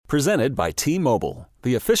Presented by T-Mobile,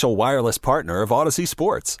 the official wireless partner of Odyssey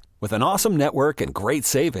Sports. With an awesome network and great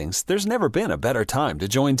savings, there's never been a better time to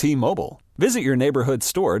join T-Mobile. Visit your neighborhood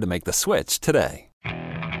store to make the switch today.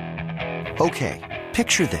 Okay,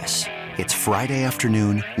 picture this. It's Friday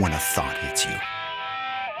afternoon when a thought hits you.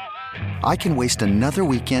 I can waste another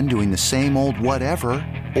weekend doing the same old whatever,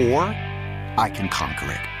 or I can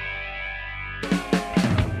conquer it.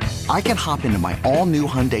 I can hop into my all-new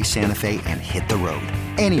Hyundai Santa Fe and hit the road.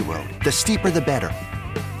 Any road. The steeper, the better.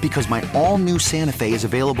 Because my all-new Santa Fe is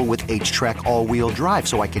available with H-Track all-wheel drive,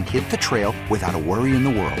 so I can hit the trail without a worry in the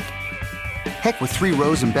world. Heck, with 3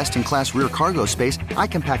 rows and best-in-class rear cargo space, I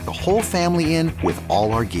can pack the whole family in with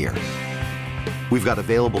all our gear. We've got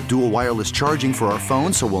available dual wireless charging for our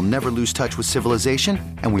phones, so we'll never lose touch with civilization,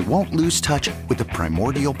 and we won't lose touch with the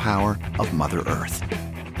primordial power of Mother Earth.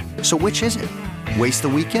 So which is it? Waste the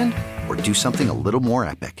weekend or do something a little more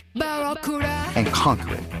epic? And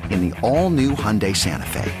conquer it in the all-new Hyundai Santa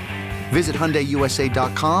Fe. Visit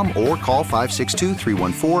HyundaiUSA.com or call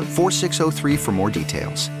 562-314-4603 for more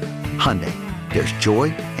details. Hyundai, there's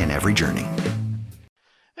joy in every journey.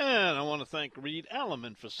 And I want to thank Reed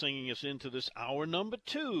Alleman for singing us into this hour number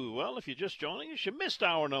 2. Well, if you're just joining us, you missed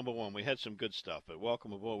hour number 1. We had some good stuff, but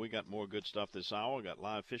welcome aboard. We got more good stuff this hour. We got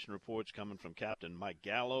live fishing reports coming from Captain Mike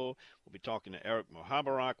Gallo. We'll be talking to Eric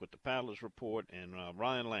Mohabarak with the Paddlers Report, and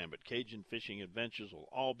Ryan Lambert, Cajun Fishing Adventures, will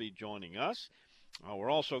all be joining us.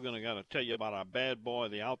 We're also going to tell you about our Bad Boy,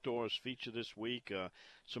 the Outdoors feature this week.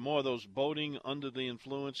 Some more of those boating under the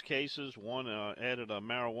influence cases. One added a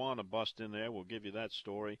marijuana bust in there. We'll give you that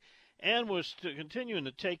story. And we're continuing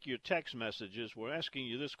to take your text messages. We're asking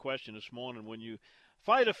you this question this morning. When you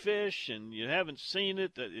fight a fish and you haven't seen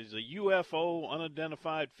it, that is a UFO,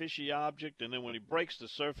 unidentified fishy object, and then when he breaks the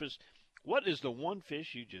surface, what is the one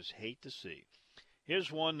fish you just hate to see?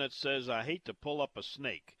 Here's one that says, I hate to pull up a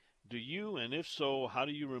snake. Do you? And if so, how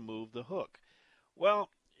do you remove the hook? Well,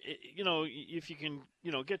 if you can,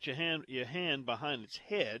 get your hand behind its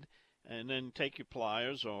head and then take your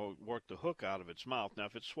pliers or work the hook out of its mouth. Now,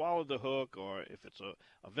 if it swallowed the hook, or if it's a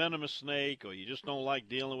venomous snake, or you just don't like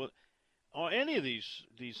dealing with, or any of these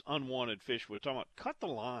unwanted fish we're talking about, cut the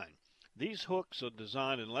line. These hooks are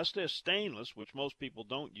designed, unless they're stainless, which most people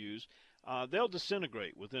don't use, they'll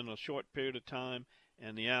disintegrate within a short period of time,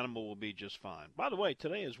 and the animal will be just fine. By the way,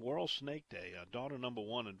 today is World Snake Day. Daughter number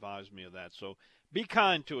 1 advised me of that. So be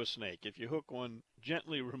kind to a snake. If you hook one,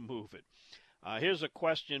 gently remove it. Here's a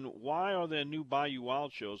question. Why are there new Bayou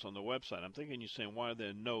Wild shows on the website? I'm thinking you're saying, why are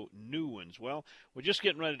there no new ones? Well, we're just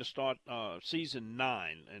getting ready to start season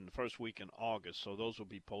 9 in the first week in August, so those will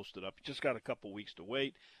be posted up. Just got a couple weeks to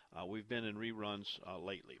wait. We've been in reruns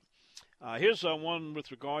lately. Here's one with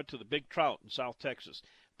regard to the big trout in South Texas.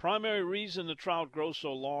 Primary reason the trout grow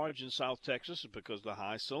so large in South Texas is because of the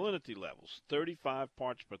high salinity levels, 35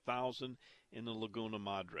 parts per thousand in the Laguna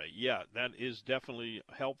Madre. Yeah, that is definitely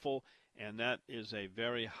helpful, and that is a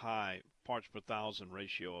very high parts per thousand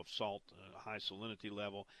ratio of salt, high salinity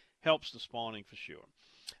level. Helps the spawning for sure.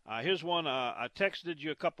 Here's one. I texted you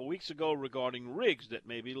a couple weeks ago regarding rigs that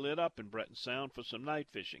may be lit up in Breton Sound for some night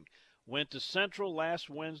fishing. Went to Central last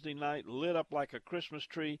Wednesday night, lit up like a Christmas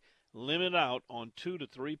tree. Limit out on 2 to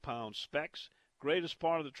 3 pound specks. Greatest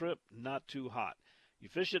part of the trip, not too hot. You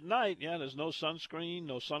fish at night, yeah, there's no sunscreen,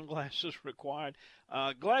 no sunglasses required.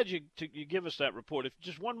 Glad you give us that report. If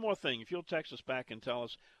just one more thing, if you'll text us back and tell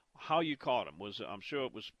us how you caught them. I'm sure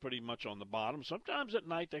it was pretty much on the bottom. Sometimes at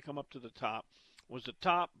night they come up to the top. Was the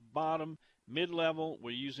top, bottom, mid-level?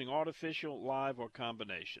 We're using artificial, live, or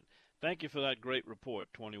combination. Thank you for that great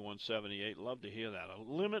report, 2178. Love to hear that. A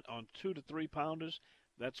limit on 2 to 3 pounders.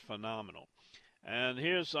 That's phenomenal. And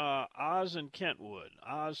here's Oz in Kentwood.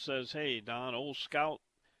 Oz says, hey, Don, old Scout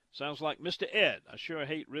sounds like Mr. Ed. I sure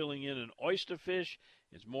hate reeling in an oyster fish.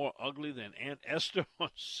 It's more ugly than Aunt Esther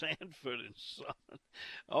on Sanford and Son.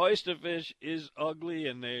 Oyster fish is ugly,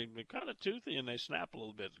 and they're kind of toothy, and they snap a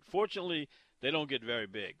little bit. Fortunately, they don't get very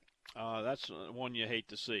big. That's one you hate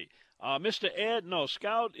to see. Mr. Ed, no,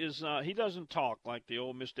 Scout is, he doesn't talk like the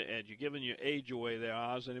old Mr. Ed. You're giving your age away there,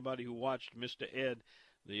 Oz. Anybody who watched Mr. Ed,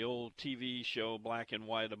 the old TV show, black and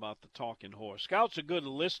white, about the talking horse. Scout's a good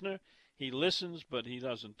listener. He listens, but he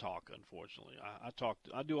doesn't talk, unfortunately. I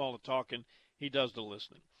do all the talking. He does the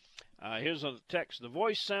listening. Here's a text. The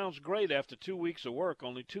voice sounds great after 2 weeks of work,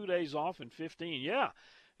 only 2 days off in 15. Yeah.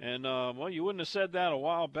 And, well, you wouldn't have said that a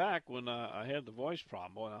while back when I had the voice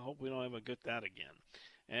problem. Boy, I hope we don't ever get that again.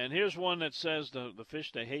 And here's one that says the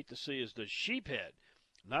fish they hate to see is the sheephead.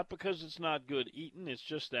 Not because it's not good eating, it's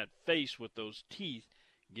just that face with those teeth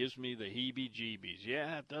gives me the heebie-jeebies.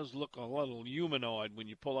 Yeah, it does look a little humanoid when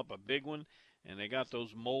you pull up a big one. And they got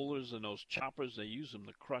those molars and those choppers. They use them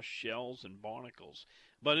to crush shells and barnacles.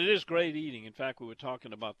 But it is great eating. In fact, we were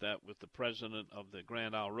talking about that with the president of the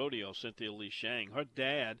Grand Isle Rodeo, Cynthia Lee Shang. Her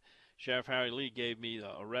dad, Sheriff Harry Lee, gave me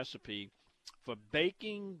a recipe for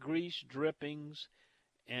baking grease drippings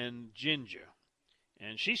and ginger.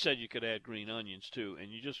 And she said you could add green onions, too.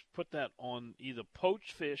 And you just put that on either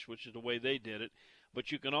poached fish, which is the way they did it,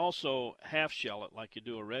 but you can also half shell it like you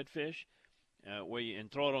do a redfish,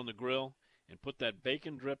 and throw it on the grill and put that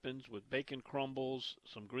bacon drippings with bacon crumbles,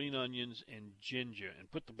 some green onions, and ginger,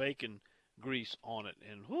 and put the bacon grease on it.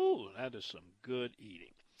 And, whoo, that is some good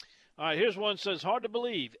eating. All right, here's one that says, hard to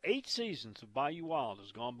believe, 8 seasons of Bayou Wild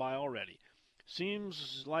has gone by already.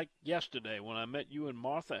 Seems like yesterday when I met you and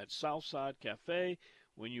Martha at Southside Cafe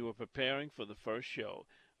when you were preparing for the first show.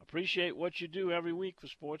 Appreciate what you do every week for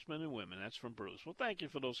sportsmen and women. That's from Bruce. Well, thank you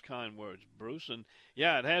for those kind words, Bruce. And,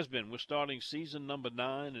 yeah, it has been. We're starting season number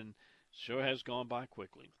 9, and sure has gone by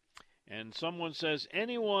quickly. And someone says,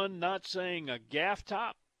 anyone not saying a gaff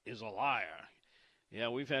top is a liar. Yeah,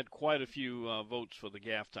 we've had quite a few votes for the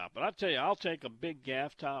gaff top. But I tell you, I'll take a big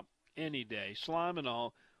gaff top any day, slime and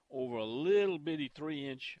all, over a little bitty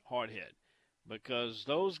 3-inch hardhead, because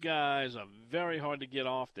those guys are very hard to get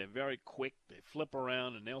off. They're very quick. They flip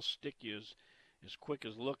around, and they'll stick you as quick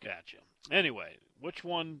as look at you. Anyway, which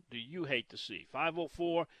one do you hate to see?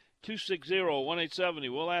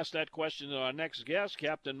 504-260-1870. We'll ask that question to our next guest,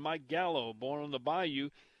 Captain Mike Gallo, born on the Bayou,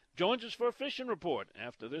 joins us for a fishing report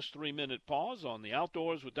after this 3-minute pause on the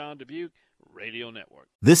Outdoors with Don Dubuque Radio Network.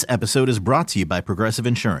 This episode is brought to you by Progressive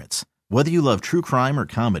Insurance. Whether you love true crime or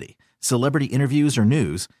comedy, celebrity interviews or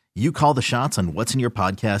news, you call the shots on what's in your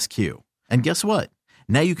podcast queue. And guess what?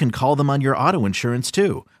 Now you can call them on your auto insurance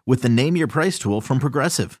too with the Name Your Price tool from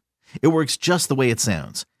Progressive. It works just the way it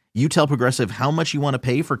sounds. You tell Progressive how much you want to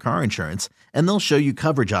pay for car insurance, and they'll show you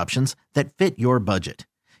coverage options that fit your budget.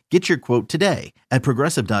 Get your quote today at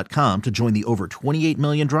Progressive.com to join the over 28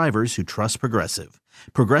 million drivers who trust Progressive.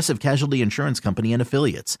 Progressive Casualty Insurance Company and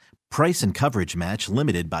Affiliates. Price and coverage match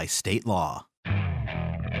limited by state law.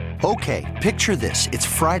 Okay, picture this. It's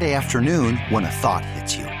Friday afternoon when a thought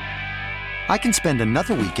hits you. I can spend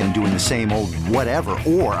another weekend doing the same old whatever,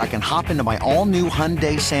 or I can hop into my all-new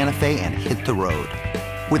Hyundai Santa Fe and hit the road.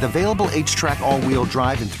 With available H-Track all-wheel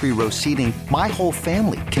drive and 3-row seating, my whole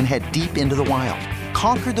family can head deep into the wild.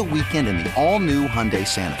 Conquer the weekend in the all-new Hyundai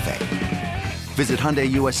Santa Fe. Visit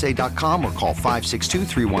HyundaiUSA.com or call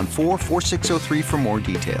 562-314-4603 for more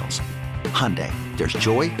details. Hyundai, there's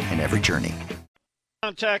joy in every journey.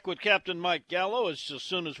 Contact with Captain Mike Gallo as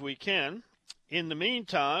soon as we can. In the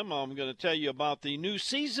meantime, I'm going to tell you about the new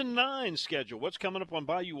Season 9 schedule. What's coming up on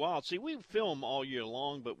Bayou Wild? See, we film all year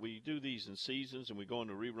long, but we do these in seasons, and we go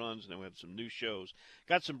into reruns, and then we have some new shows.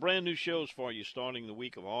 Got some brand new shows for you starting the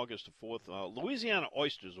week of August the 4th. Louisiana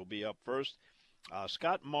Oysters will be up first.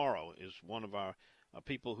 Scott Morrow is one of our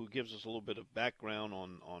people who gives us a little bit of background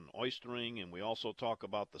on oystering, and we also talk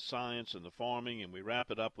about the science and the farming, and we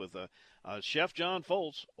wrap it up with Chef John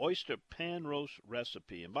Foltz oyster pan roast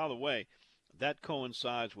recipe. And by the way, that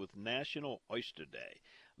coincides with National Oyster Day.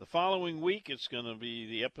 The following week, it's going to be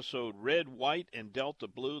the episode Red, White, and Delta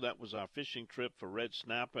Blue. That was our fishing trip for red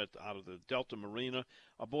snapper out of the Delta Marina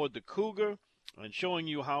aboard the Cougar, and showing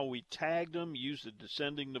you how we tagged them, used a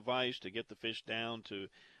descending device to get the fish down to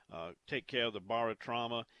take care of the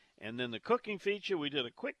barotrauma. And then the cooking feature, we did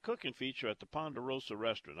a quick cooking feature at the Ponderosa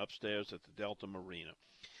Restaurant upstairs at the Delta Marina.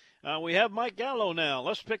 We have Mike Gallo now.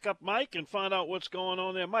 Let's pick up Mike and find out what's going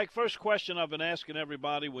on there. Mike, first question I've been asking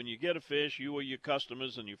everybody, when you get a fish, you or your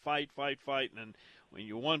customers, and you fight, and when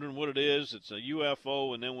you're wondering what it is, it's a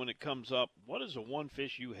UFO, and then when it comes up, what is the one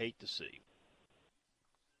fish you hate to see?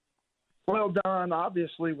 Well, Don,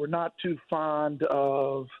 obviously we're not too fond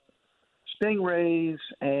of stingrays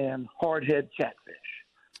and hardhead catfish.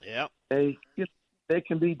 Yeah. They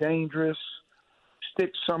can be dangerous,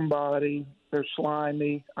 stick somebody, they're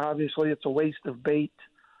slimy. Obviously, it's a waste of bait.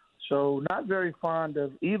 So not very fond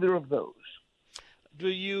of either of those. Do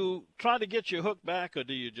you try to get your hook back, or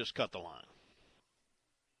do you just cut the line?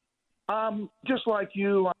 Just like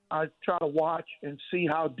you, I try to watch and see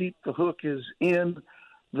how deep the hook is in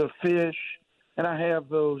the fish, and I have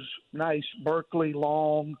those nice Berkley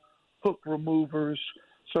long hook removers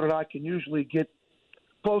so that I can usually get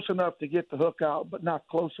close enough to get the hook out, but not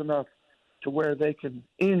close enough to where they can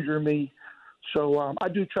injure me. So I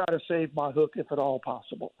do try to save my hook if at all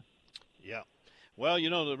possible. Yeah. Well,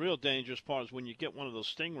 you know, the real dangerous part is when you get one of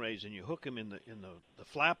those stingrays and you hook him in the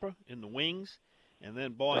flapper, in the wings, and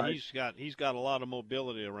then, boy, right. he's got a lot of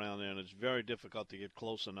mobility around there, and it's very difficult to get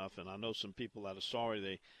close enough. And I know some people that are sorry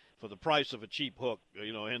they for the price of a cheap hook,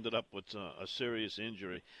 ended up with a serious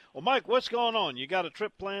injury. Well, Mike, what's going on? You got a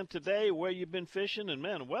trip planned today where you've been fishing? And,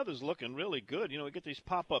 man, the weather's looking really good. We get these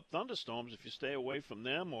pop-up thunderstorms if you stay away from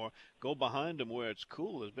them or go behind them where it's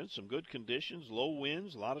cool. There's been some good conditions, low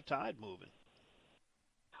winds, a lot of tide moving.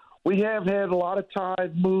 We have had a lot of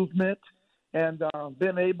tide movement and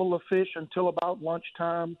been able to fish until about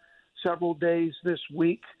lunchtime several days this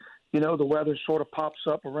week. The weather sort of pops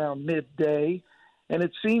up around midday. And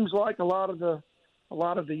it seems like a lot of the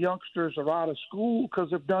youngsters are out of school because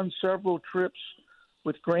they've done several trips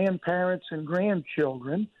with grandparents and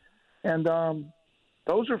grandchildren, and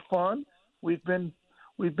those are fun. We've been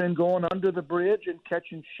going under the bridge and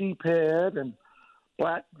catching sheephead and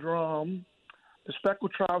black drum. The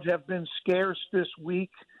speckled trout have been scarce this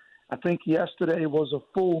week. I think yesterday was a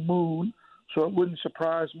full moon, so it wouldn't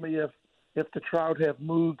surprise me if the trout have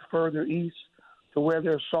moved further east to where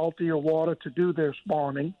there's saltier water to do their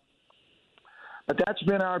spawning. But that's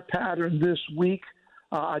been our pattern this week.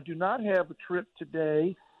 I do not have a trip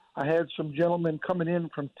today. I had some gentlemen coming in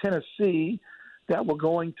from Tennessee that were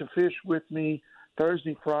going to fish with me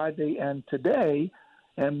Thursday, Friday, and today.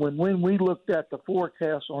 And when we looked at the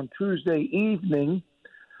forecast on Tuesday evening,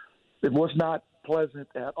 it was not pleasant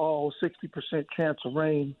at all, 60% chance of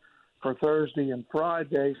rain for Thursday and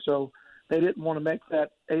Friday. So they didn't want to make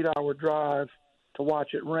that 8-hour drive to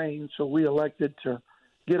watch it rain, so we elected to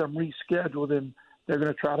get them rescheduled, and they're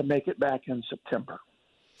going to try to make it back in September.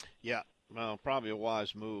 Yeah, well, probably a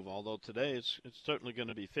wise move, although today it's certainly going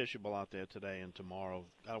to be fishable out there today and tomorrow.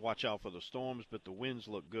 Got to watch out for the storms, but the winds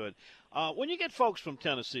look good. When you get folks from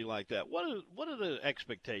Tennessee like that, what are the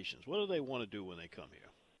expectations? What do they want to do when they come here?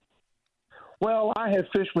 Well, I have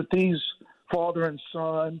fished with these father and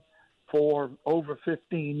son for over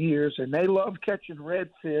 15 years, and they love catching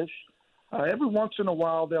redfish. Every once in a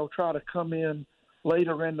while, they'll try to come in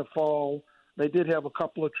later in the fall. They did have a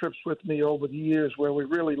couple of trips with me over the years where we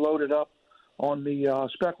really loaded up on the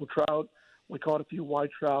speckled trout. We caught a few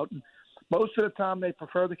white trout. And most of the time, they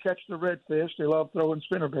prefer to catch the redfish. They love throwing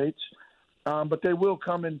spinnerbaits, but they will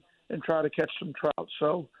come in and try to catch some trout.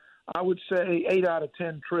 So I would say 8 out of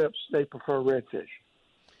 10 trips, they prefer redfish.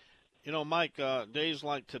 Mike, days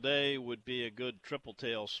like today would be a good triple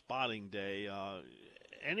tail spotting day.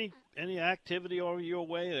 Any activity over your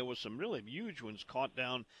way? There was some really huge ones caught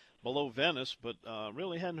down below Venice, but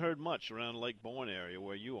really hadn't heard much around Lake Bourne area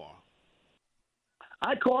where you are.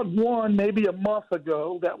 I caught one maybe a month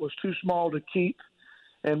ago that was too small to keep,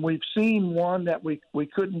 and we've seen one that we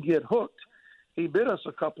couldn't get hooked. He bit us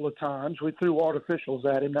a couple of times. We threw artificials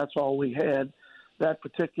at him. That's all we had that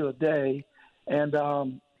particular day. And, I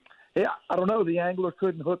don't know. The angler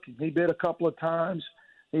couldn't hook him. He bit a couple of times.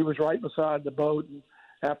 He was right beside the boat, and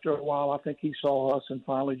after a while, I think he saw us and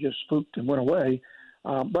finally just spooked and went away.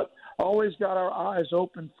 But always got our eyes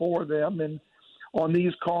open for them. And on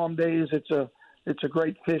these calm days, it's a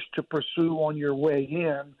great fish to pursue on your way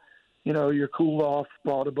in. You're cooled off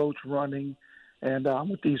while the boat's running. And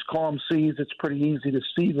with these calm seas, it's pretty easy to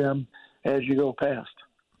see them as you go past.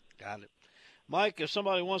 Got it. Mike, if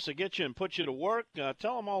somebody wants to get you and put you to work,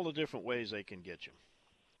 tell them all the different ways they can get you.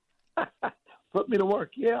 Put me to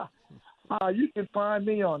work, yeah. You can find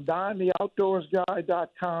me on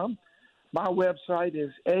DimeTheOutdoorsGuy.com. My website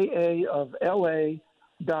is aaofla.com,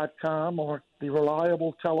 or the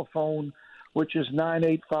reliable telephone, which is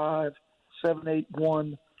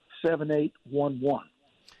 985-781-7811.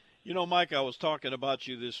 Mike, I was talking about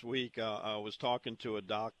you this week. I was talking to a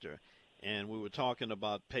doctor, and we were talking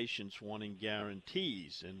about patients wanting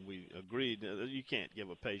guarantees, and we agreed that you can't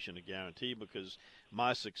give a patient a guarantee because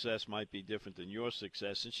my success might be different than your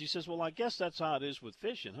success. And she says, well, I guess that's how it is with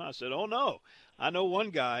fishing, huh? I said, oh, no. I know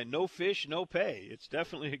one guy, no fish, no pay. It's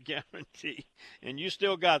definitely a guarantee. And you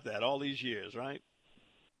still got that all these years, right?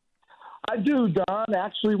 I do, Don.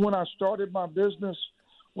 Actually, when I started my business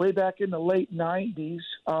way back in the late 90s,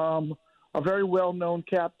 a very well-known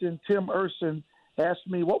captain, Tim Urson, asked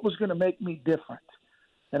me what was going to make me different.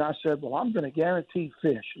 And I said, well, I'm going to guarantee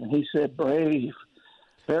fish. And he said, brave,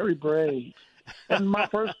 very brave. And my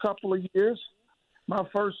first couple of years, my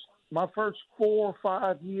first 4 or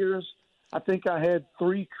 5 years, I think I had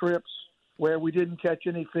 3 trips where we didn't catch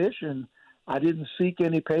any fish, and I didn't seek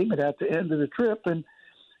any payment at the end of the trip. And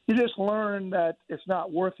you just learn that it's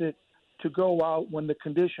not worth it to go out when the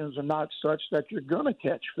conditions are not such that you're going to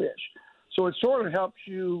catch fish. So it sort of helps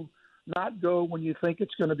you not go when you think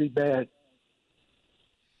it's going to be bad.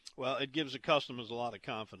 Well, it gives the customers a lot of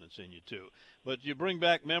confidence in you, too. But you bring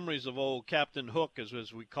back memories of old Captain Hook,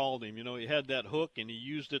 as we called him. You know, he had that hook, and he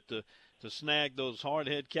used it to snag those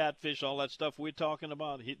hardhead catfish, all that stuff we're talking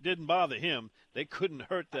about. It didn't bother him. They couldn't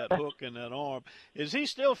hurt that hook and that arm. Is he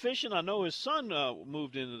still fishing? I know his son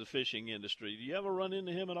moved into the fishing industry. Do you ever run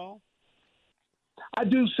into him at all? I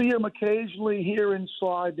do see him occasionally here in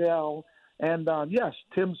Slidell. And, yes,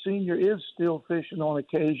 Tim Sr. is still fishing on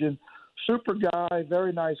occasion. Super guy,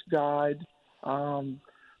 very nice guide.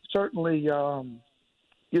 Certainly,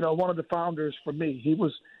 one of the founders for me. He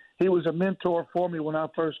was a mentor for me when I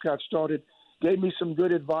first got started. Gave me some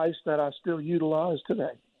good advice that I still utilize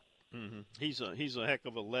today. Mm-hmm. He's a heck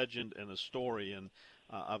of a legend and a story, and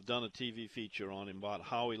I've done a TV feature on him about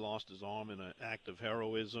how he lost his arm in an act of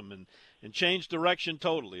heroism and changed direction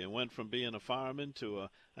totally and went from being a fireman to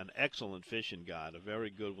an excellent fishing guide, a very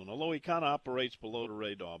good one. Although he kind of operates below the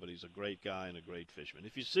radar, but he's a great guy and a great fisherman.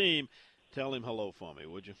 If you see him, tell him hello for me,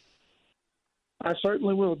 would you? I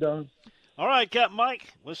certainly will, Don. All right, Captain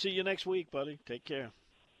Mike. We'll see you next week, buddy. Take care.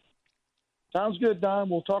 Sounds good, Don.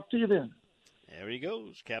 We'll talk to you then. There he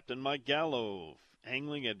goes, Captain Mike Gallo,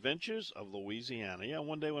 Angling Adventures of Louisiana. Yeah,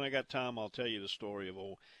 one day when I got time, I'll tell you the story of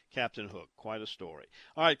old Captain Hook. Quite a story.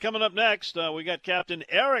 All right, coming up next, we got Captain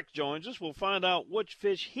Eric joins us. We'll find out which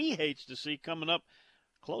fish he hates to see coming up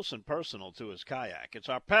close and personal to his kayak. It's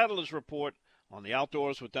our Paddlers Report on the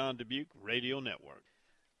Outdoors with Don Dubuque Radio Network.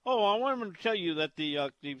 Oh, I wanted to tell you that the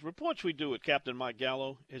reports we do with Captain Mike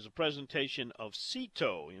Gallo is a presentation of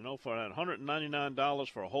Sea-Tow. You know, for that $199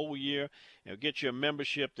 for a whole year, they'll get you a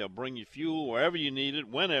membership. They'll bring you fuel wherever you need it,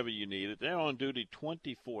 whenever you need it. They're on duty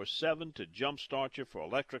 24/7 to jumpstart you for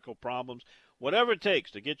electrical problems. Whatever it takes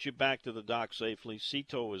to get you back to the dock safely,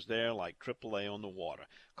 Sea-Tow is there like AAA on the water.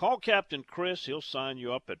 Call Captain Chris. He'll sign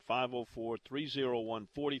you up at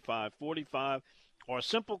 504-301-4545 or a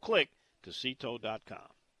simple click to seatow.com.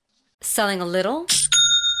 Selling a little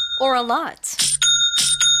or a lot?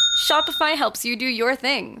 Shopify helps you do your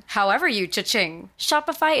thing, however you cha-ching.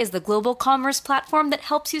 Shopify is the global commerce platform that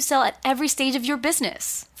helps you sell at every stage of your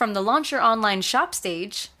business. From the launch your online shop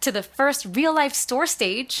stage, to the first real-life store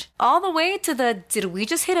stage, all the way to the did we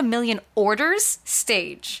just hit 1 million orders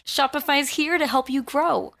stage. Shopify's here to help you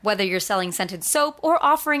grow. Whether you're selling scented soap or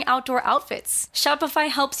offering outdoor outfits, Shopify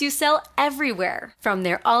helps you sell everywhere. From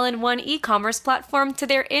their all-in-one e-commerce platform to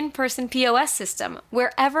their in-person POS system,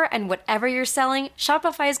 wherever and whatever you're selling,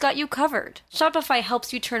 Shopify's got you covered. Shopify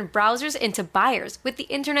helps you turn browsers into buyers with the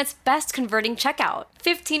internet's best converting checkout.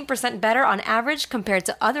 15% better on average compared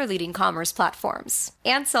to other leading commerce platforms.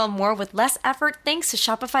 And sell more with less effort thanks to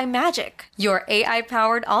Shopify Magic, your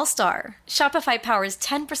AI-powered all-star. Shopify powers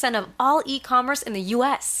 10% of all e-commerce in the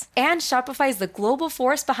U.S. And Shopify is the global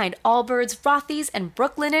force behind Allbirds, Rothy's, and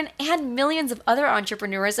Brooklinen, and millions of other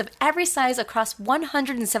entrepreneurs of every size across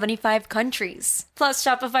 175 countries. Plus,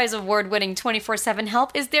 Shopify's award-winning 24/7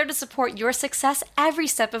 help is there to support your success every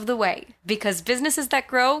step of the way. Because businesses that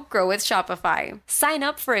grow with Shopify. Sign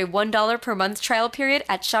up for a $1 per month trial period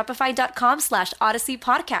at shopify.com/Odyssey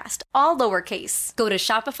Podcast, all lowercase. Go to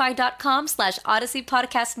shopify.com/Odyssey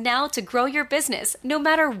Podcast now to grow your business, no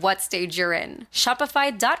matter what stage you're in.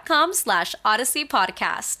 Shopify.com/Odyssey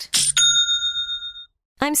Podcast.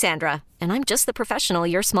 I'm Sandra, and I'm just the professional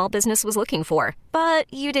your small business was looking for. But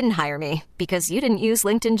you didn't hire me because you didn't use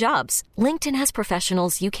LinkedIn Jobs. LinkedIn has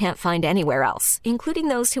professionals you can't find anywhere else, including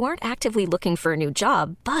those who aren't actively looking for a new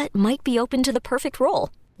job, but might be open to the perfect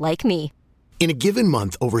role, like me. In a given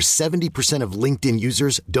month, over 70% of LinkedIn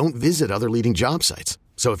users don't visit other leading job sites.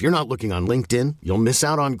 So if you're not looking on LinkedIn, you'll miss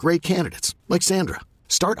out on great candidates like Sandra.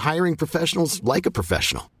 Start hiring professionals like a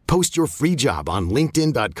professional. Post your free job on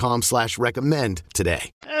linkedin.com/recommend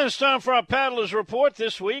today. And it's time for our Paddlers Report.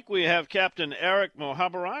 This week we have Captain Eric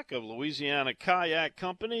Mohabarak of Louisiana Kayak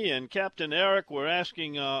Company. And Captain Eric, we're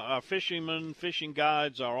asking our fishermen, fishing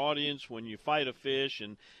guides, our audience, when you fight a fish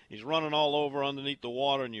and he's running all over underneath the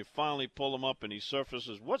water and you finally pull him up and he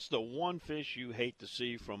surfaces, what's the one fish you hate to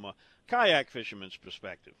see from a kayak fisherman's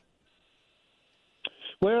perspective?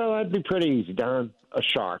 Well, that'd be pretty easy, Don. A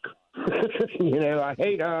shark. I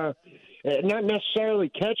hate not necessarily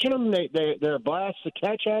catching them. They're a blast to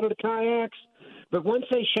catch out of the kayaks. But once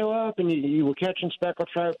they show up and you were catching speckled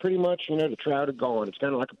trout, pretty much, the trout are gone. It's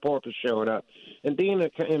kind of like a porpoise showing up. And being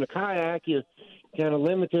in a kayak, you're kind of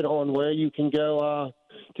limited on where you can go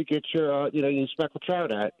to get your speckled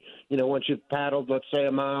trout at. Once you've paddled, let's say,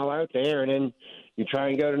 a mile out there, and then you try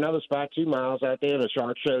and go to another spot 2 miles out there, and a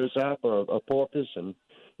shark shows up, or a porpoise, and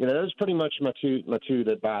those are pretty much my two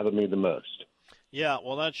that bother me the most. Yeah,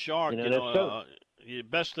 well, that shark, the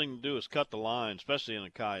best thing to do is cut the line, especially in a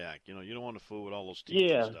kayak. You know, you don't want to fool with all those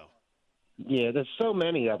teeth and stuff. Yeah, there's so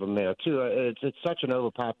many of them now too. It's such an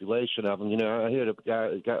overpopulation of them. You know, I hear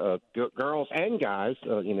the girls and guys,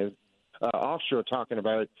 offshore talking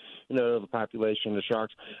about, overpopulation of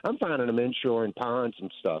sharks. I'm finding them inshore in ponds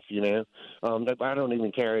and stuff. You know, I don't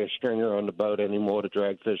even carry a stringer on the boat anymore to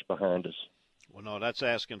drag fish behind us. Well, no, that's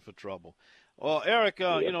asking for trouble. Well, Eric,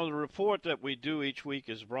 the report that we do each week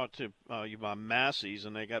is brought to you by Massey's,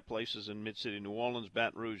 and they got places in Mid-City, New Orleans,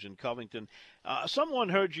 Baton Rouge, and Covington. Someone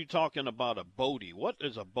heard you talking about a boatie. What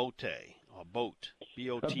is a boate? A boat?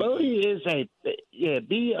 B-O-T-E. A boatie is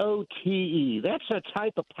B-O-T-E. That's a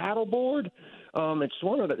type of paddleboard.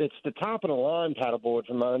 It's the top of the line paddleboard,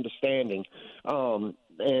 from my understanding.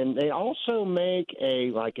 And they also make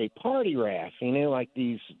a party raft. You know, like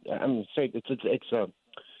these. I'm gonna say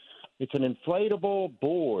it's an inflatable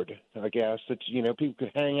board, I guess, that, people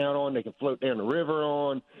could hang out on. They can float down the river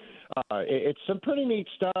on. It's some pretty neat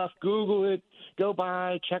stuff. Google it. Go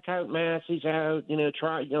by. Check out Massey's out.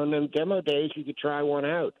 Try, on them demo days, you could try one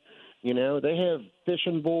out. They have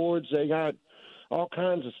fishing boards. They got all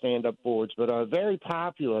kinds of stand-up boards, but very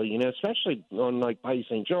popular, especially on, Bay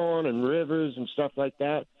St. John and rivers and stuff like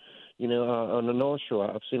that. On the North Shore,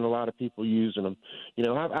 I've seen a lot of people using them.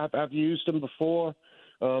 I've used them before.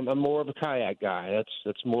 I'm more of a kayak guy.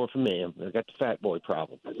 That's more for me. I got the fat boy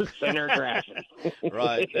problem. Center of gravity.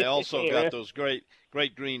 Right. They also got those great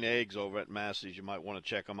green eggs over at Massey's. You might want to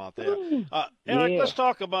check them out there. Eric, let's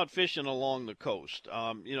talk about fishing along the coast.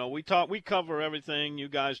 We cover everything. You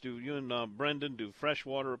guys do. You and Brendan do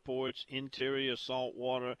freshwater reports, interior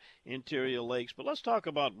saltwater, interior lakes. But let's talk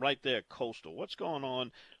about right there coastal. What's going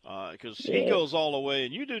on? Because he goes all the way,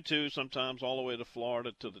 and you do too. Sometimes all the way to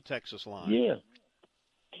Florida to the Texas line. Yeah.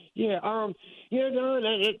 Yeah, Don,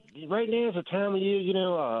 right now is the time of year,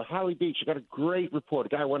 Holly Beach, you got a great report. A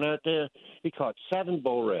guy went out there, he caught 7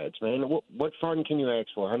 bull reds, man. What fun can you ask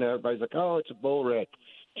for? I know everybody's like, oh, it's a bull red.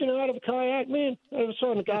 But, out of a kayak, man, all of a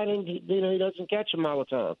sudden the guy, he doesn't catch them all the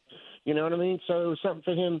time. You know what I mean? So it was something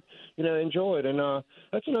for him, enjoyed. And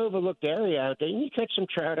that's an overlooked area out there. And you catch some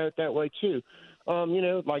trout out that way, too.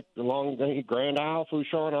 Like along the Grand Isle,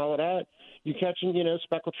 Fouchon, all of that. You catching,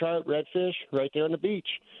 speckled trout, redfish right there on the beach.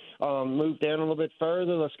 Move down a little bit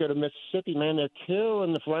further. Let's go to Mississippi, man. They're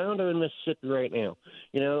killing the flounder in Mississippi right now.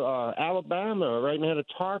 Alabama, right now the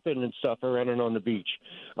tarpon and stuff are running on the beach.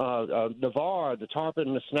 Navarre, the tarpon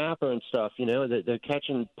and the snapper and stuff, they're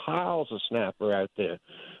catching piles of snapper out there.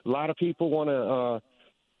 A lot of people want to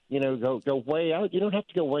go way out. You don't have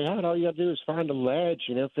to go way out. All you got to do is find a ledge,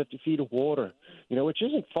 50 feet of water, which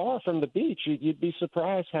isn't far from the beach. You'd be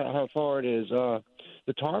surprised how far it is.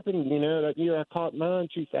 The tarpon, that year I caught mine,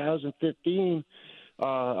 2015,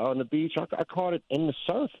 on the beach. I caught it in the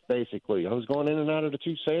surf, basically. I was going in and out of the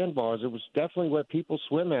 2 sandbars. It was definitely where people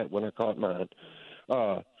swim at when I caught mine.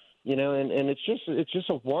 And it's just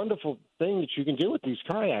a wonderful thing that you can do with these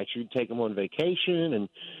kayaks. You can take them on vacation, and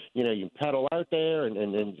you can pedal out there,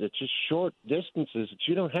 and it's just short distances that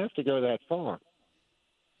you don't have to go that far.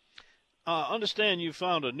 Understand you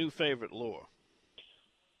found a new favorite lure.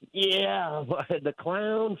 Yeah, the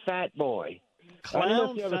Clown Fat Boy. Clown I don't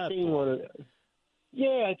know if you ever Fat seen Boy. one of them.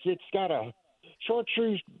 Yeah, it's got a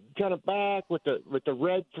chartreuse kind of back with the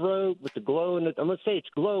red throat, with the glow in it. I'm gonna say it's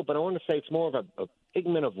glow, but I want to say it's more of a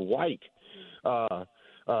pigment of white.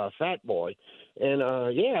 Fat Boy, and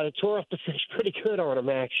it tore up the fish pretty good on him,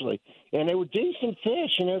 actually, and they were decent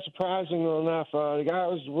fish. Surprisingly enough, the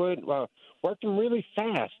guy worked them really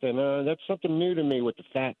fast, and that's something new to me with the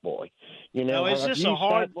Fat Boy. Now, is this a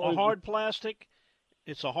hard plastic?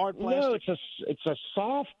 It's a hard plastic. No, it's a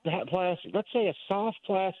soft plastic. Let's say a soft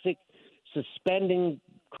plastic suspending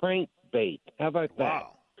crankbait. How about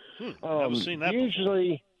that? Wow, never seen that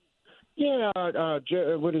usually. Before.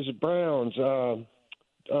 Yeah, what is it? Browns.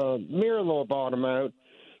 Miralore bought them out,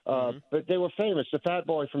 but they were famous. The Fat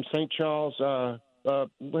Boy from St. Charles.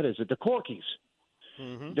 What is it? The Corkies.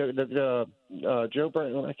 Mm-hmm. The Joe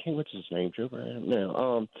Brown. I can't. What's his name? Joe Brown.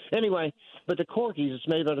 No. Anyway, but the Corkies. It's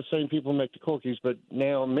made by the same people who make the Corkies, but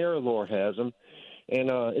now Miralore has them, and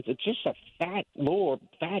it's just a fat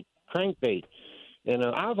crankbait. And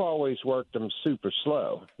I've always worked them super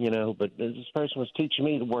slow, but this person was teaching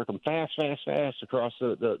me to work them fast across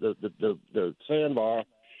the sandbar,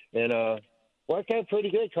 and worked out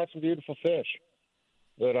pretty good, caught some beautiful fish.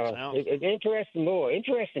 But it's interesting lure,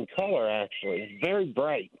 interesting color, actually. Very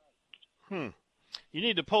bright. You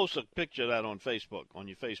need to post a picture of that on Facebook, on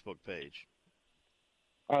your Facebook page.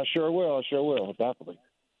 I sure will, definitely.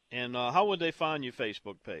 And how would they find your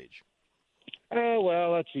Facebook page?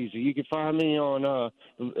 Well, that's easy. You can find me on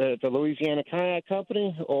at the Louisiana Kayak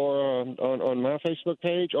Company or on my Facebook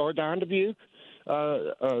page or Don Dubuque,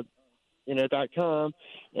 .com.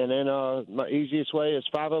 And then my easiest way is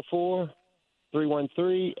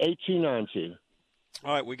 504-313-8292.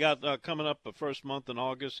 All right, we got coming up the first month in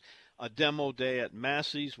August, a demo day at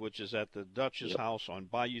Massey's, which is at the Dutchess House on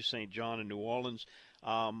Bayou St. John in New Orleans.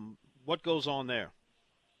 What goes on there?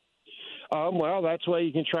 Well, that's where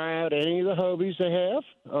you can try out any of the Hobies they have,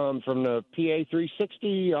 from the PA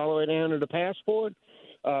 360 all the way down to the Passport,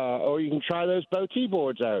 or you can try those boat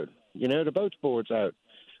boards out, the boat boards out.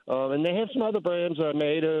 And they have some other brands,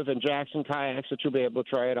 Native and Jackson Kayaks, that you'll be able to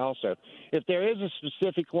try it also. If there is a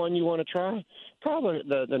specific one you want to try, call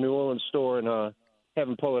the New Orleans store and have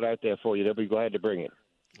them pull it out there for you. They'll be glad to bring it.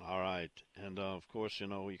 All right. And, of course,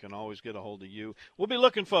 you can always get a hold of you. We'll be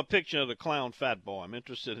looking for a picture of the clown fat boy. I'm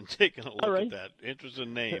interested in taking a look at that.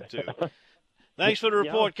 Interesting name, too. Thanks for the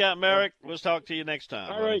report, Captain Eric. We'll talk to you next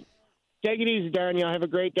time. All right. Take it easy, Darren. Y'all have a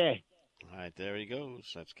great day. All right, there he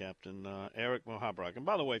goes. That's Captain Eric Mohabrak. And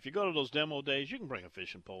by the way, if you go to those demo days, you can bring a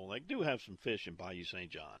fishing pole. They do have some fish in Bayou St.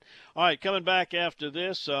 John. All right, coming back after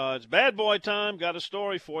this, it's bad boy time. Got a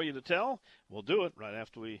story for you to tell. We'll do it right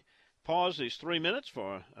after we pause these 3 minutes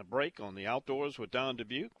for a break on the Outdoors with Don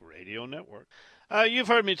Dubuque Radio Network. You've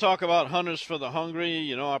heard me talk about Hunters for the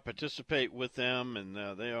Hungry. I participate with them, and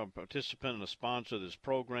they are a participant and a sponsor of this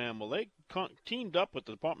program. Well, they teamed up with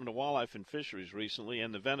the Department of Wildlife and Fisheries recently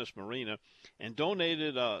and the Venice Marina and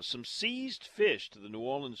donated some seized fish to the New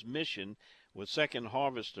Orleans Mission with Second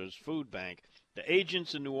Harvesters Food Bank. The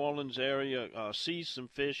agents in New Orleans area seized some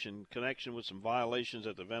fish in connection with some violations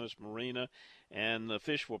at the Venice Marina, and the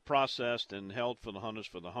fish were processed and held for the Hunters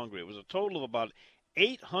for the Hungry. It was a total of about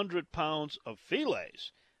 800 pounds of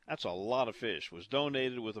fillets. That's a lot of fish. Was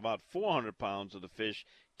donated with about 400 pounds of the fish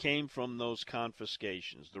came from those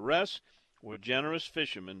confiscations. The rest were generous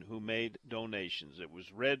fishermen who made donations. It was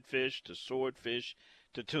redfish to swordfish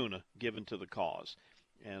to tuna given to the cause.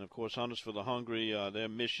 And, of course, Hunters for the Hungry, their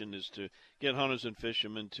mission is to get hunters and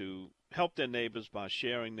fishermen to help their neighbors by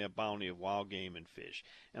sharing their bounty of wild game and fish.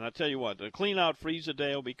 And I tell you what, the Clean Out Freezer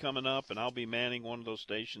Day will be coming up, and I'll be manning one of those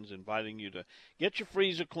stations, inviting you to get your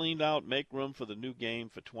freezer cleaned out, make room for the new game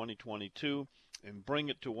for 2022, and bring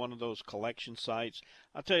it to one of those collection sites.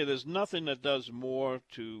 I tell you, there's nothing that does more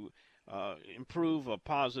to improve a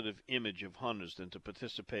positive image of hunters than to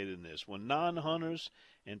participate in this. When non-hunters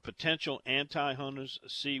and potential anti-hunters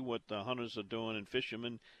see what the hunters are doing and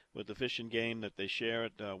fishermen with the fishing game that they share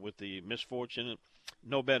it with the misfortunate,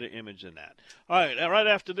 no better image than that. All right, right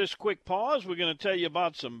after this quick pause, we're going to tell you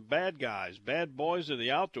about some bad guys, bad boys of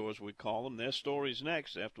the outdoors, we call them. Their stories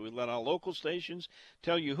next after we let our local stations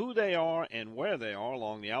tell you who they are and where they are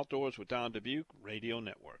along the Outdoors with Don Dubuque Radio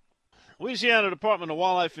Network. Louisiana Department of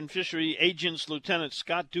Wildlife and Fishery agents Lieutenant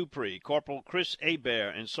Scott Dupree, Corporal Chris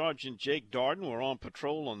Hebert, and Sergeant Jake Darden were on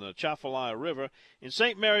patrol on the Atchafalaya River in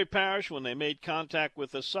St. Mary Parish when they made contact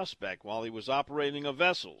with a suspect while he was operating a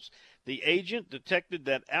vessel. The agent detected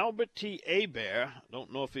that Albert T. Hebert,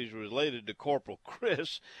 don't know if he's related to Corporal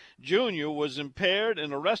Chris, Jr., was impaired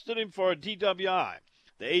and arrested him for a DWI.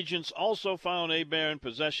 The agents also found Hebert in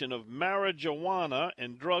possession of marijuana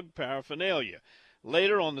and drug paraphernalia.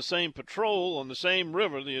 Later, on the same patrol on the same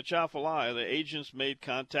river, the Atchafalaya, the agents made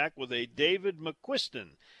contact with a David McQuiston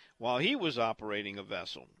while he was operating a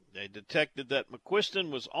vessel. They detected that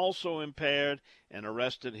McQuiston was also impaired and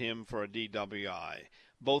arrested him for a DWI.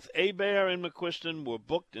 Both Hebert and McQuiston were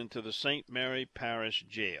booked into the St. Mary Parish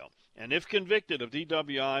Jail, and if convicted of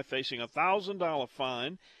DWI, facing a $1,000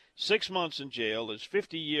 fine, 6 months in jail, is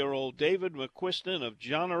 50-year-old David McQuiston of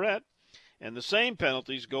Johnnerette. And the same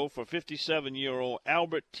penalties go for 57-year-old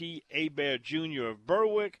Albert T. Hebert, Jr. of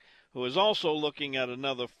Berwick, who is also looking at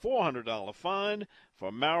another $400 fine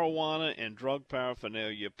for marijuana and drug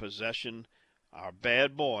paraphernalia possession. Our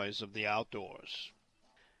bad boys of the outdoors.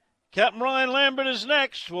 Captain Ryan Lambert is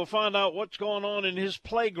next. We'll find out what's going on in his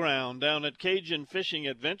playground down at Cajun Fishing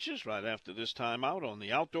Adventures right after this time out on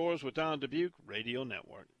the Outdoors with Don Dubuque Radio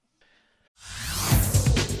Network.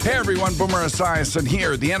 Hey everyone, Boomer Esiason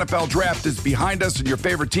here. The NFL Draft is behind us and your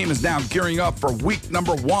favorite team is now gearing up for week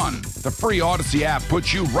number 1. The free Odyssey app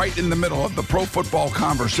puts you right in the middle of the pro football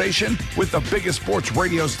conversation with the biggest sports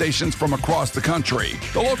radio stations from across the country.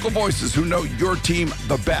 The local voices who know your team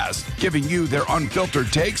the best, giving you their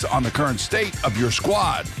unfiltered takes on the current state of your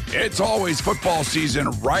squad. It's always football season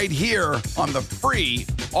right here on the free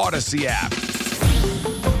Odyssey app.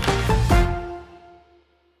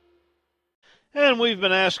 And we've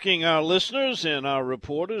been asking our listeners and our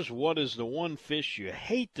reporters, what is the one fish you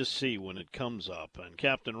hate to see when it comes up? And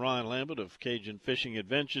Captain Ryan Lambert of Cajun Fishing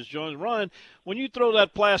Adventures joins. Ryan, when you throw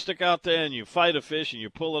that plastic out there and you fight a fish and you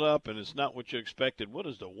pull it up and it's not what you expected, what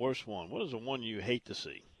is the worst one? What is the one you hate to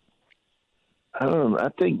see? I don't know. I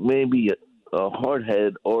think maybe a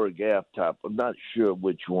hardhead or a gaff top. I'm not sure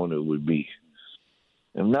which one it would be.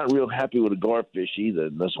 I'm not real happy with a garfish either,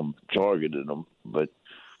 unless I'm targeting them. But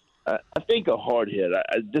I think a hardhead.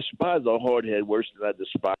 I despise a hardhead worse than I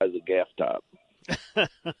despise a gaff top.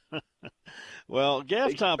 Well,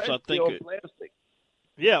 gaff tops, I think. Plastic.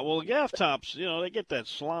 Yeah, well, gaff tops, they get that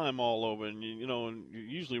slime all over, and and you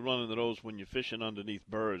usually run into those when you're fishing underneath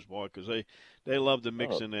birds, boy, because they love to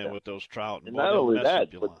mix in there with those trout. And not only that,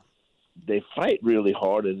 but they fight really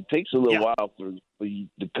hard, and it takes a little while for the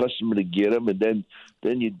customer to get them, and then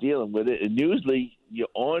you're dealing with it. And usually you're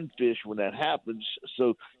on fish when that happens,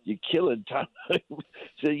 so you're killing time.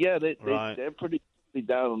 So, yeah, they're pretty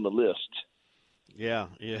down on the list. Yeah,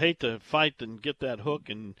 you hate to fight and get that hook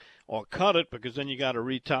or cut it, because then you got to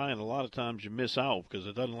retie, and a lot of times you miss out because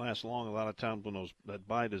it doesn't last long a lot of times when that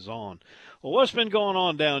bite is on. Well, what's been going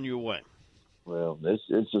on down your way? Well,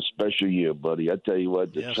 it's a special year, buddy. I tell you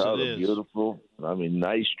what, the trout are beautiful. I mean,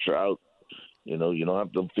 nice trout. You don't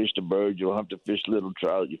have to fish the birds. You don't have to fish little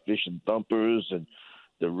trout. You're fishing thumpers, and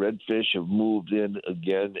the redfish have moved in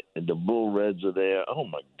again, and the bull reds are there. Oh,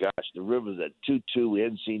 my gosh, the river's at 2.2. We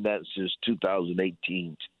hadn't seen that since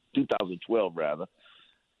 2012, rather.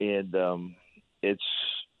 And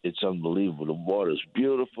it's unbelievable. The water's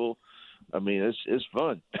beautiful. I mean, it's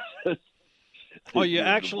fun. Are you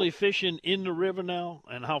actually fishing in the river now?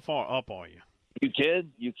 And how far up are you? You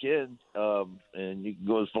can, and you can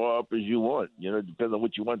go as far up as you want. It depends on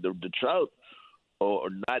what you want. The trout are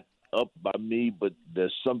not up by me, but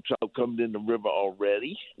there's some trout coming in the river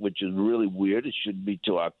already, which is really weird. It shouldn't be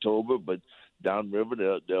till October, but downriver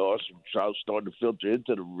there are some trout starting to filter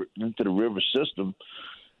into the river system,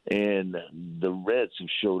 and the reds have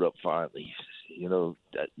showed up finally.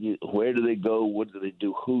 Where do they go? What do they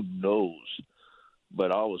do? Who knows?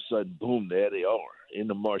 But all of a sudden, boom, there they are in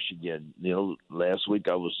the marsh again. Last week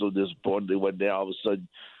I was so disappointed they weren't there. All of a sudden,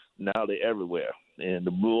 now they're everywhere. And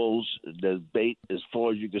the bulls, the bait, as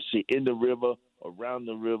far as you can see, in the river, around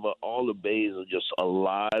the river, all the bays are just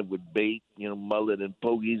alive with bait, mullet and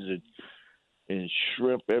pogies and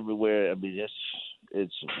shrimp everywhere. I mean,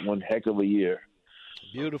 it's one heck of a year.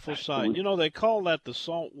 Beautiful sight. They call that the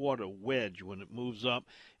saltwater wedge when it moves up,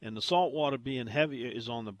 and the saltwater being heavier is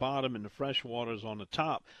on the bottom and the fresh water is on the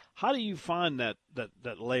top. How do you find that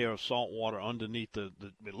layer of salt water underneath it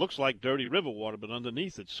looks like dirty river water, but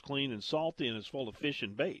underneath it's clean and salty and it's full of fish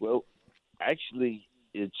and bait? Well, actually,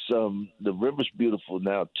 it's the river's beautiful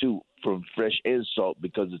now too, from fresh and salt,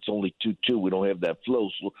 because it's only 2.2. We don't have that flow,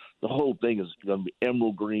 so the whole thing is going to be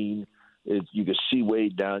emerald green. You can see way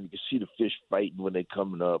down. You can see the fish fighting when they're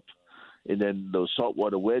coming up. And then those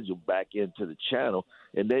saltwater wedge will back into the channel.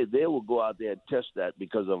 And they will go out there and test that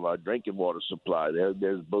because of our drinking water supply.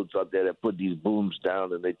 There's boats out there that put these booms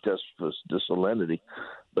down and they test for the salinity.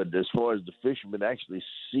 But as far as the fishermen actually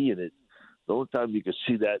seeing it, the only time you can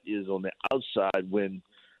see that is on the outside when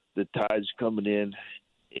the tide's coming in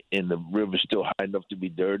and the river's still high enough to be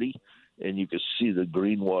dirty. And you can see the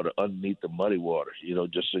green water underneath the muddy water,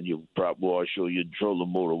 just in your prop wash or your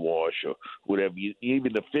trolling motor wash or whatever.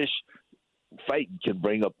 Even the fish fighting can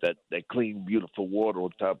bring up that clean, beautiful water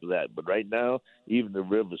on top of that. But right now, even the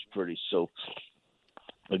river's pretty. So,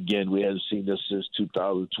 again, we haven't seen this since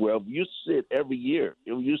 2012. We used to see it every year.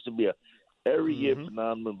 It used to be a every year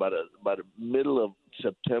phenomenon. By the middle of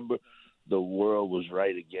September, the world was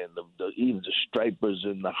right again. Even the stripers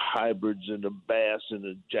and the hybrids and the bass and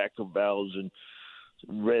the jackervals and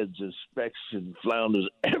reds and specks and flounders,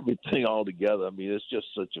 everything all together. I mean, it's just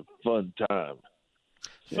such a fun time.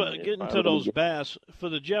 Getting to those bass, for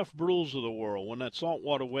the Jeff Brules of the world, when that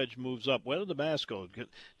saltwater wedge moves up, where do the bass go?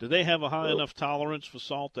 Do they have a high enough tolerance for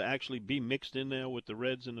salt to actually be mixed in there with the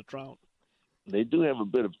reds and the trout? They do have a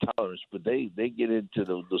bit of tolerance, but they get into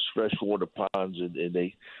those freshwater ponds, and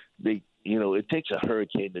they it takes a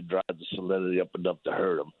hurricane to drive the salinity up enough to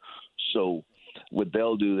hurt them. So what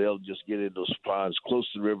they'll do, they'll just get in those ponds close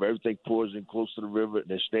to the river. Everything pours in close to the river, and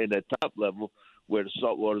they stay in that top level where the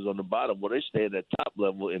salt water's on the bottom. Well, they stay in that top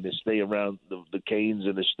level, and they stay around the canes,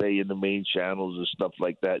 and they stay in the main channels and stuff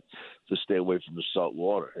like that to stay away from the salt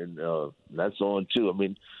water. And that's on, too. I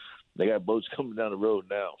mean, they got boats coming down the road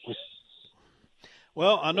now.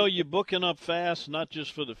 Well, I know you're booking up fast, not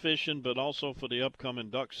just for the fishing, but also for the upcoming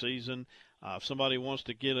duck season. If somebody wants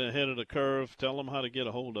to get ahead of the curve, tell them how to get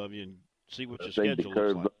a hold of you and see what your schedule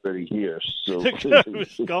looks like. already here. So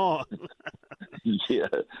it's gone. yeah,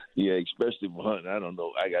 especially for hunting. I don't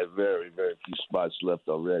know. I got very, very few spots left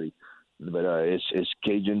already. But it's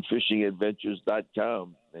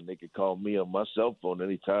CajunFishingAdventures.com, and they can call me on my cell phone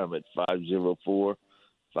anytime at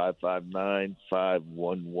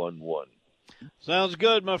 504-559-5111. Sounds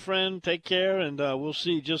good, my friend. Take care, and we'll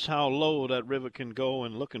see just how low that river can go,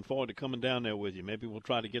 and looking forward to coming down there with you. Maybe we'll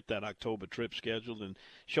try to get that October trip scheduled and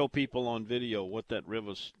show people on video what that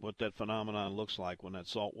phenomenon looks like when that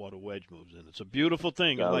saltwater wedge moves in. It's a beautiful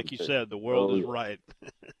thing, and like you said, the world is right.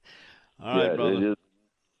 All right, brother. It is.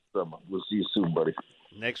 We'll see you soon, buddy.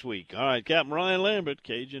 Next week. All right, Captain Ryan Lambert,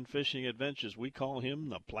 Cajun Fishing Adventures. We call him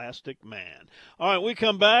the Plastic Man. All right, we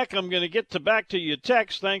come back. I'm going to get back to your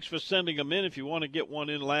text. Thanks for sending them in. If you want to get one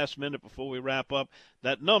in last minute before we wrap up,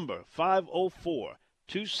 that number,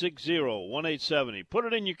 504-260-1870. Put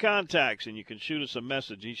it in your contacts, and you can shoot us a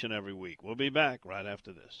message each and every week. We'll be back right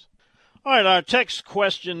after this. All right, our text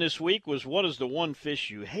question this week was, what is the one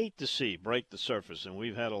fish you hate to see break the surface? And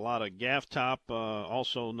we've had a lot of gaff top,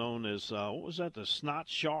 also known as, what was that, the snot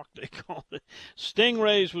shark they called it?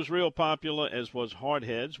 Stingrays was real popular, as was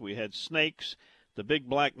hardheads. We had snakes, the big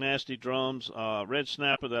black nasty drums, red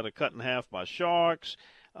snapper that are cut in half by sharks.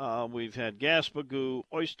 We've had gaspagoo,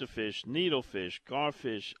 oysterfish, needlefish,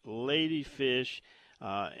 garfish, ladyfish,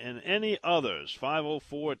 and any others,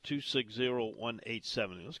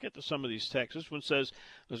 504-260-1870. Let's get to some of these texts. This one says,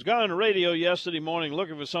 there's a guy on the radio yesterday morning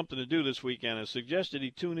looking for something to do this weekend and suggested he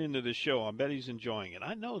tune into the show. I bet he's enjoying it.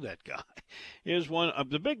 I know that guy. Here's one,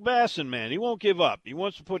 the big bassin man. He won't give up. He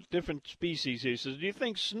wants to put different species here. He says, do you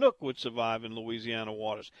think snook would survive in Louisiana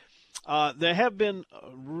waters? There have been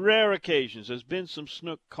rare occasions. There's been some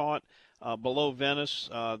snook caught below Venice.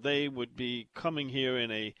 They would be coming here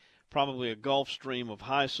in probably a Gulf Stream of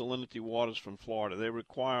high salinity waters from Florida. They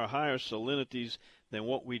require higher salinities than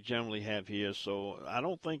what we generally have here, so I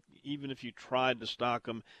don't think even if you tried to stock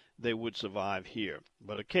them, they would survive here.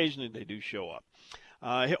 But occasionally they do show up.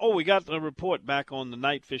 We got the report back on the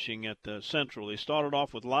night fishing at Central. They started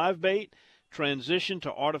off with live bait, transitioned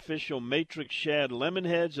to artificial matrix shad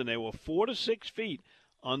lemonheads, and they were 4 to 6 feet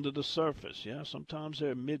under the surface. Yeah, sometimes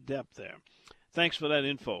they're mid-depth there. Thanks for that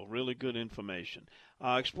info. Really good information.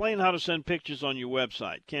 Explain how to send pictures on your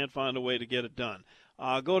website. Can't find a way to get it done.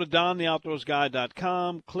 Go to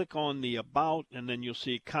DonTheOutdoorsGuy.com, click on the About, and then you'll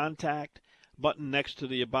see Contact button next to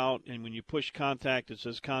the About. And when you push Contact, it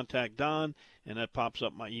says Contact Don, and that pops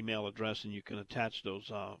up my email address, and you can attach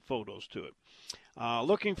those photos to it.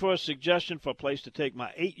 Looking for a suggestion for a place to take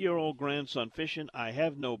my 8-year-old grandson fishing. I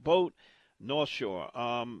have no boat. North Shore.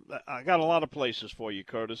 I got a lot of places for you,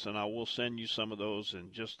 Curtis, and I will send you some of those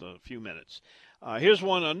in just a few minutes. Here's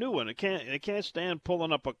one, a new one. I can't stand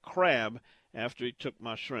pulling up a crab after he took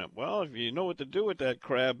my shrimp. Well, if you know what to do with that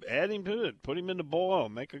crab, add him to it. Put him in the boil.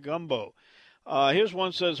 Make a gumbo. Here's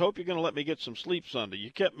one says, hope you're going to let me get some sleep Sunday.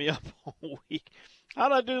 You kept me up all week.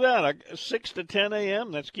 How'd I do that? 6 to 10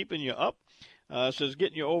 a.m.? That's keeping you up? Says,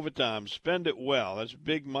 getting your overtime. Spend it well. That's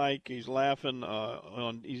Big Mike. He's laughing.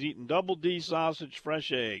 He's eating double D sausage, fresh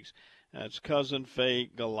eggs. That's Cousin Faye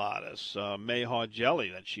Galatas. Mayhaw jelly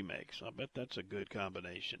that she makes. I bet that's a good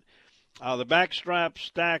combination. The backstrap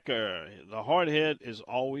stacker. The hardhead is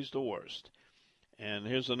always the worst. And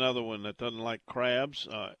here's another one that doesn't like crabs.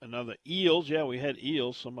 Another eels. Yeah, we had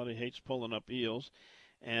eels. Somebody hates pulling up eels.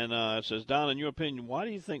 And it says, Don, in your opinion, why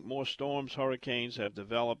do you think more storms, hurricanes have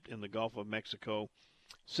developed in the Gulf of Mexico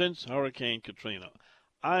since Hurricane Katrina?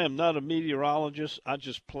 I am not a meteorologist. I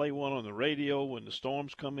just play one on the radio when the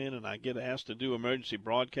storms come in and I get asked to do emergency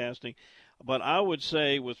broadcasting. But I would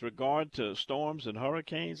say with regard to storms and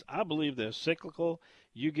hurricanes, I believe they're cyclical.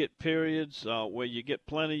 You get periods where you get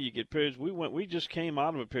plenty. You get periods. We just came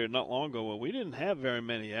out of a period not long ago where we didn't have very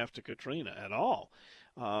many after Katrina at all.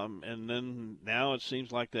 And then now it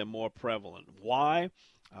seems like they're more prevalent. Why?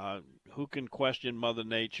 Who can question Mother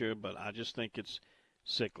Nature? But I just think it's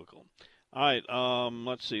cyclical. All right,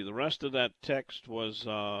 let's see. The rest of that text was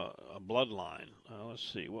a bloodline.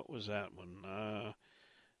 Let's see. What was that one?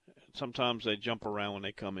 Sometimes they jump around when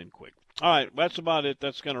they come in quick. All right, that's about it.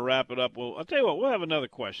 That's going to wrap it up. Well, I'll tell you what, we'll have another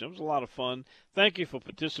question. It was a lot of fun. Thank you for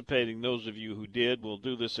participating, those of you who did. We'll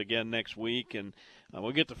do this again next week, and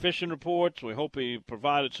we'll get the fishing reports. We hope we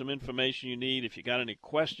provided some information you need. If you got any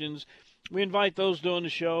questions, we invite those during the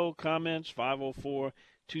show. Comments,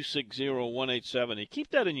 504-260-1870.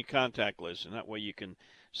 Keep that in your contact list, and that way you can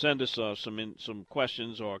send us some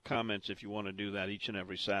questions or comments if you want to do that each and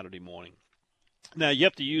every Saturday morning. Now, you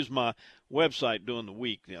have to use my website during the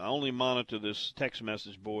week. I only monitor this text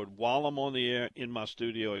message board while I'm on the air in my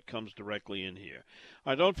studio. It comes directly in here.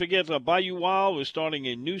 All right, don't forget, Bayou Wild, we're starting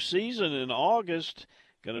a new season in August.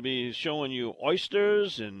 Going to be showing you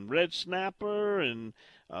oysters and red snapper and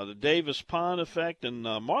the Davis Pond effect. And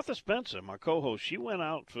Martha Spencer, my co-host, she went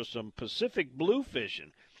out for some Pacific blue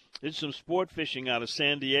fishing. Did some sport fishing out of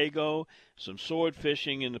San Diego, some sword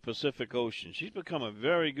fishing in the Pacific Ocean. She's become a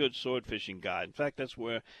very good sword fishing guide. In fact, that's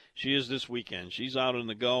where she is this weekend. She's out in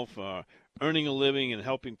the Gulf earning a living and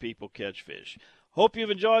helping people catch fish. Hope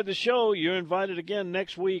you've enjoyed the show. You're invited again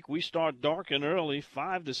next week. We start dark and early,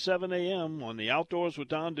 5 to 7 a.m. on the Outdoors with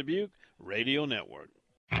Don Dubuque Radio Network.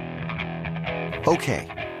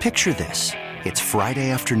 Okay, picture this. It's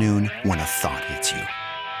Friday afternoon when a thought hits you.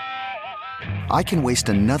 I can waste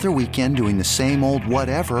another weekend doing the same old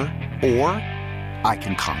whatever, or I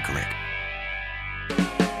can conquer it.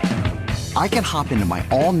 I can hop into my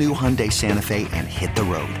all-new Hyundai Santa Fe and hit the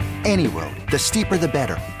road. Any road. The steeper, the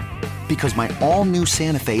better. Because my all-new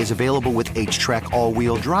Santa Fe is available with H-Track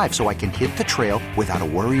all-wheel drive, so I can hit the trail without a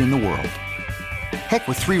worry in the world. Heck,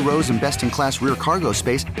 with 3 rows and best-in-class rear cargo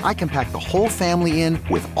space, I can pack the whole family in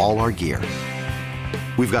with all our gear.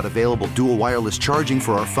 We've got available dual wireless charging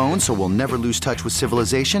for our phones, so we'll never lose touch with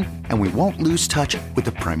civilization, and we won't lose touch with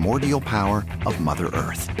the primordial power of Mother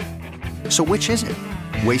Earth. So which is it?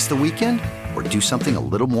 Waste the weekend or do something a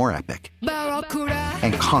little more epic?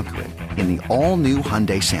 And conquer it in the all-new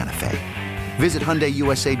Hyundai Santa Fe. Visit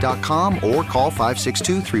HyundaiUSA.com or call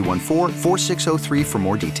 562-314-4603 for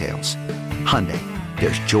more details. Hyundai,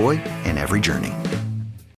 there's joy in every journey.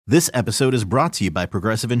 This episode is brought to you by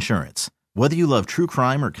Progressive Insurance. Whether you love true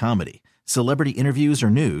crime or comedy, celebrity interviews or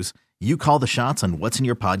news, you call the shots on what's in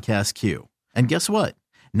your podcast queue. And guess what?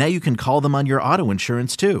 Now you can call them on your auto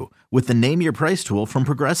insurance too with the Name Your Price tool from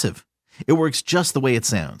Progressive. It works just the way it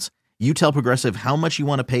sounds. You tell Progressive how much you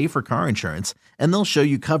want to pay for car insurance, and they'll show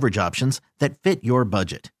you coverage options that fit your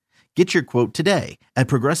budget. Get your quote today at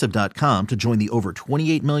Progressive.com to join the over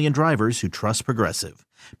 28 million drivers who trust Progressive.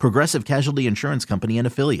 Progressive Casualty Insurance Company and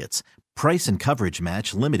Affiliates. Price and coverage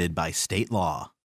match limited by state law.